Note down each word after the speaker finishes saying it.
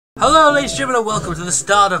Hello ladies and gentlemen, and welcome to the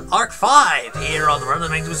start of Arc 5 here on the Run of the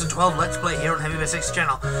Magnificent 12 Let's Play here on Heavy Mystics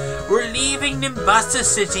channel. We're leaving Nimbasa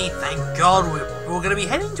City, thank God. We're going to be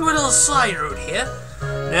heading to a little side route here.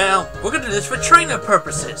 Now, we're going to do this for trainer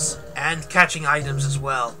purposes and catching items as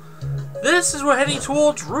well. We're heading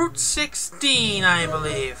towards Route 16, I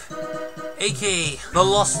believe, aka the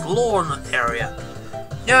Lostlorn area.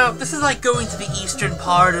 Now, this is like going to the eastern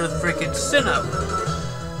part of frickin' Sinnoh.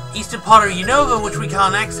 Eastern part of Unova, which we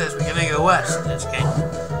can't access. We're gonna go west in this game.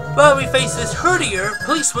 But we face this herdier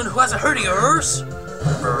policeman who has a herdiers,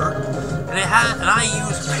 and I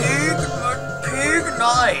use pig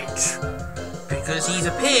knight because he's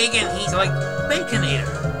a pig and he's like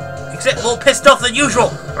baconator, except more pissed off than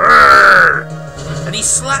usual. And he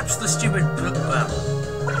slaps the stupid. Well,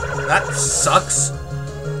 that sucks.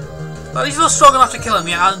 Well, he's not strong enough to kill him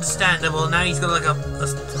yet, understandable. Now he's got like a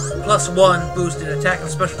 +1 boosted attack and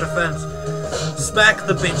special defense. Smack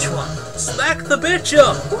the bitch one. Smack the bitch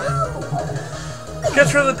up! Woo!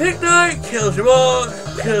 Gets rid of the pig knight, kills you all,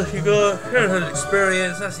 kills you good, here's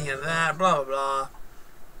experience, that's the end of that, blah blah blah.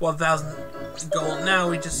 1,000 gold. Now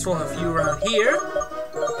we just saw a few around here.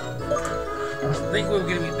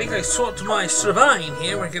 I think I sort my Servine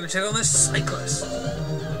here, we're gonna check on this cyclist.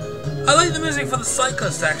 I like the music for the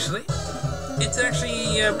cyclist actually. It's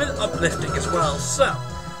actually a bit uplifting as well. So,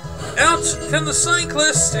 out comes the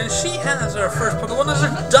cyclist, and she has her first Pokemon as a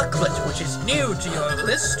Ducklet, which is new to your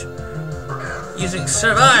list. Using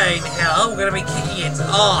Servine here, we're going to be kicking its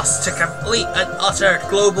ass to complete an utter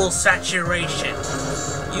global saturation.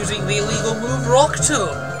 Using the illegal move Rock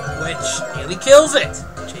Tomb, which nearly kills it.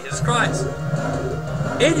 Jesus Christ.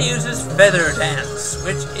 It uses Feather Dance,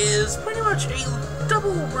 which is pretty much a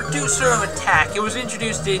double reducer of attack. It was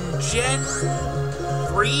introduced in Gen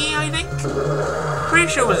 3, I think? Pretty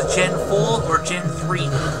sure it was Gen 4 or Gen 3. I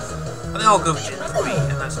think I'll go with Gen 3,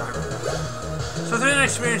 and that's our. So through an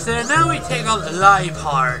experience there, now we take on Live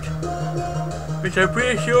Hard, which I'm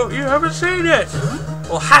pretty sure you haven't seen it.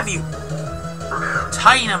 Or have you?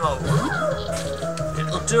 Dynamo.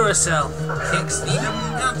 Little Duracell kicks the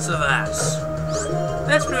nuts of ass.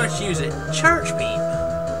 Let's pretty much use it. Charge Beam.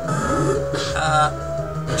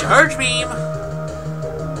 Charge Beam.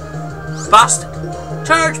 Bastard.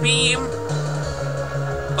 Charge Beam.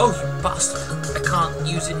 Oh, you bastard. I can't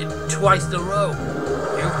use it in twice in a row.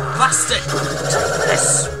 You bastard.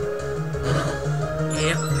 Yes.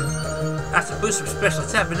 Yep. That's a boost of special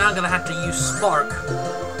attack, but now I'm going to have to use Spark.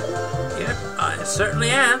 Yep, I certainly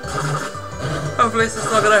am. Hopefully this is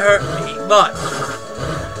not going to hurt me, but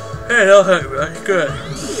it'll hurt me. That's good.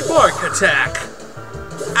 Spark attack.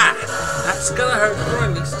 Ah, that's gonna hurt for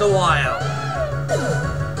at least a while.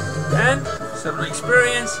 And some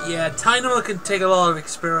experience. Yeah, Dynamo can take a lot of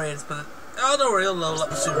experience, but oh, don't worry, he'll level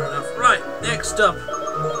up soon enough. Right, next up,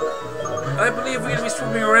 I believe we're gonna be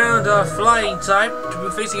swimming around our flying type to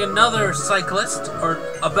be facing another cyclist or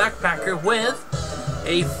a backpacker with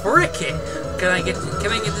a frickin'. Can I get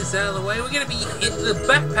this out of the way? We're gonna be. The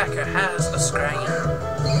backpacker has a Scraggy.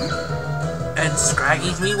 And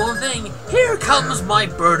Scraggies mean one thing. Here comes my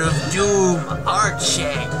Bird of Doom,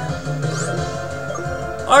 Archen.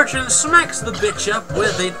 Archen smacks the bitch up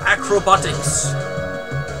with an acrobatics.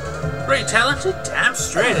 Very talented? Damn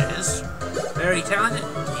straight it is. Very talented?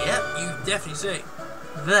 Yep, you definitely say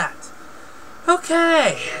that.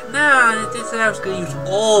 Okay, now this I was going to use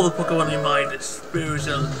all the Pokemon in my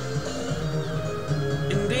disposal.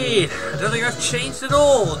 Indeed, I don't think I've changed at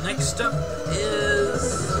all. Next up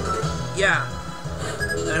is... yeah.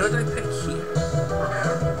 Now what do I pick here?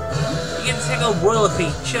 You get to take on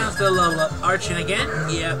Whirlipede. Chance to level up Archen again.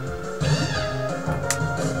 Yep.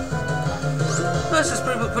 Let's just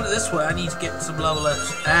put it this way. I need to get some level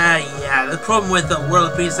ups. Yeah. The problem with the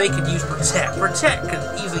Whirlipede is they can use Protect. Protect can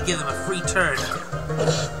easily give them a free turn.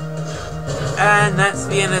 And that's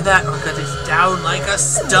the end of that because it's down like a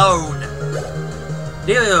stone.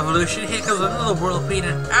 Daily evolution, here comes another Whirlipede,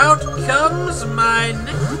 and out comes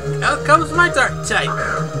my Dark type,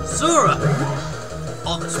 Zora,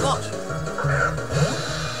 on the spot.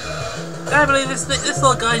 I believe this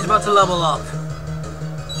little guy's about to level up.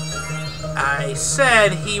 I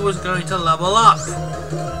said he was going to level up.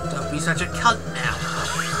 Don't be such a cunt now.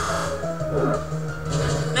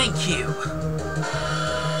 Thank you.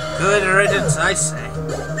 Good riddance, I say.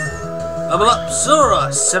 Level up,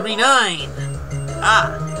 Zora, 79.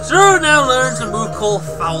 Zoro now learns a move called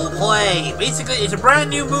Foul Play. Basically, it's a brand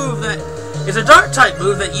new move that is a Dark type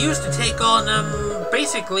move that used to take on,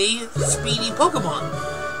 basically, speedy Pokemon.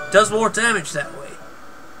 Does more damage that way.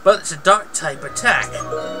 But it's a Dark type attack.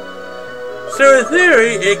 So in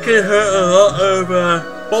theory, it can hurt a lot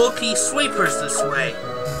of bulky sweepers this way.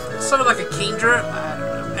 sort of like a Kingdra? I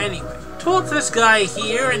don't know. Anyway, talk to this guy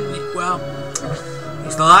here, and, well,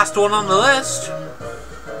 he's the last one on the list.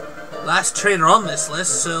 Last trainer on this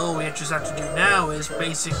list, so all we just have to do now is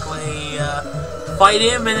basically fight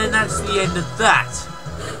him, and then that's the end of that.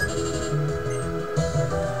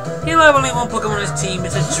 He'll have only one Pokemon on his team,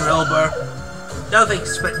 it's a Drillbur. Nothing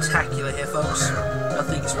spectacular here, folks.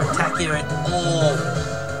 Nothing spectacular at all.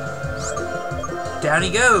 Down he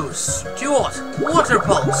goes. Duot, Water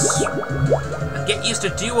Pulse. And get used to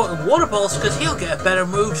Duot and Water Pulse because he'll get a better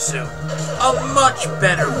move soon. A much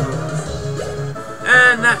better move.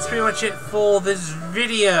 And that's pretty much it for this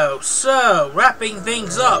video. So, wrapping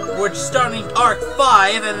things up, we're starting Arc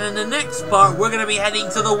 5, and in the next part, we're going to be heading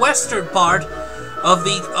to the western part of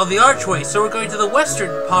the archway. So we're going to the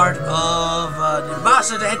western part of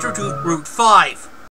Nimbasa to head to Route 5.